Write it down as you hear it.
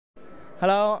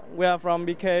Hello, we are from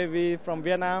Bkav from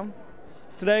Vietnam.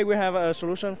 Today we have a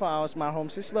solution for our smart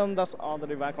home system that's all the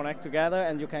devices connect together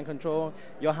and you can control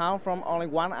your house from only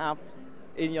one app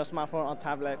in your smartphone or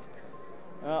tablet.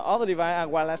 All the devices are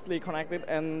wirelessly connected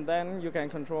and then you can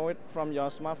control it from your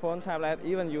smartphone, tablet,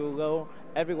 even you go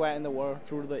everywhere in the world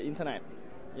through the internet.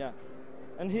 Yeah.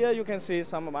 And here you can see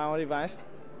some of our devices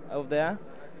over there.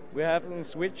 We have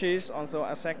switches, also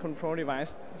a set control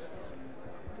device.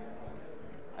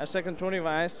 A set control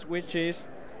device which is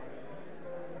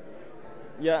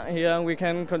here we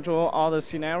can control all the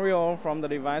scenario from the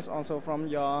device, also from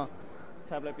your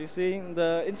tablet PC.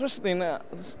 The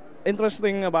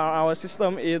interesting about our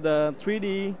system is the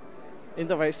 3D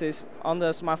interfaces on the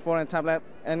smartphone and tablet,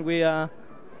 and we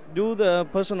do the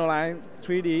personalized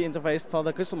 3D interface for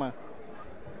the customer.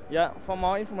 Yeah, for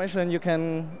more information you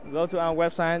can go to our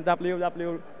website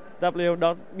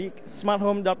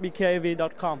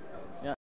www.smarthome.bkav.com.